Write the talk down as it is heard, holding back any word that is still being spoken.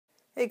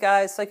Hey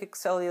guys, Psychic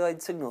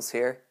Celluloid Signals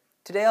here.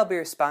 Today I'll be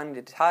responding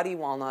to Todd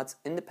Walnuts'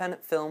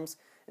 Independent Films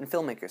and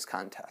Filmmakers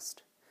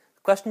contest.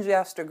 The questions you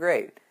asked are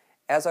great,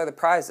 as are the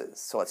prizes,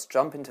 so let's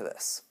jump into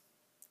this.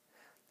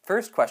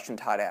 First question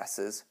Todd asks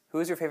is, who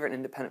is your favorite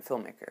independent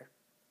filmmaker?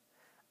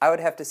 I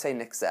would have to say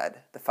Nick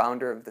Zed, the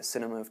founder of the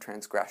Cinema of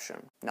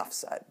Transgression. Enough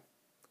said.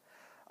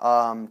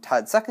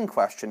 Todd's second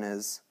question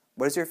is,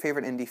 what is your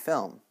favorite indie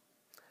film?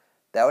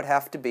 That would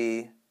have to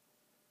be,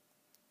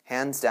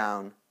 hands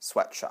down,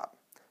 Sweatshop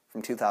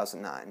from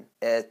 2009.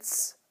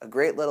 It's a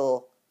great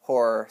little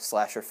horror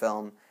slasher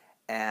film,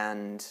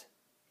 and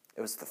it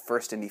was the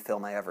first indie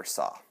film I ever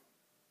saw.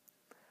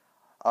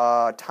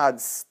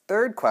 Todd's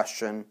third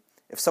question,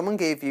 if someone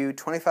gave you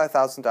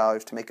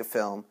 $25,000 to make a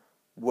film,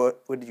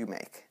 what would you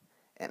make?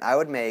 And I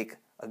would make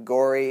a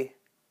gory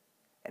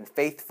and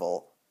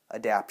faithful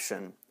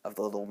adaptation of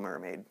The Little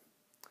Mermaid,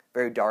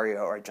 very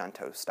Dario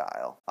Argento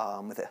style,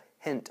 with a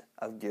hint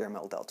of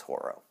Guillermo del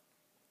Toro.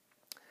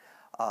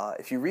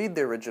 If you read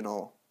the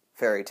original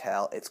fairy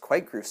tale, it's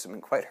quite gruesome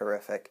and quite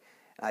horrific,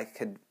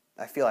 and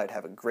I feel I'd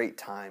have a great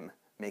time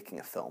making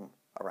a film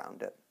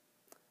around it.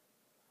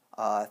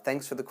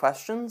 Thanks for the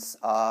questions.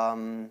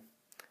 Hope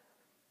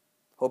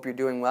you're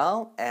doing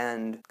well,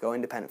 and go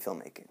independent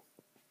filmmaking.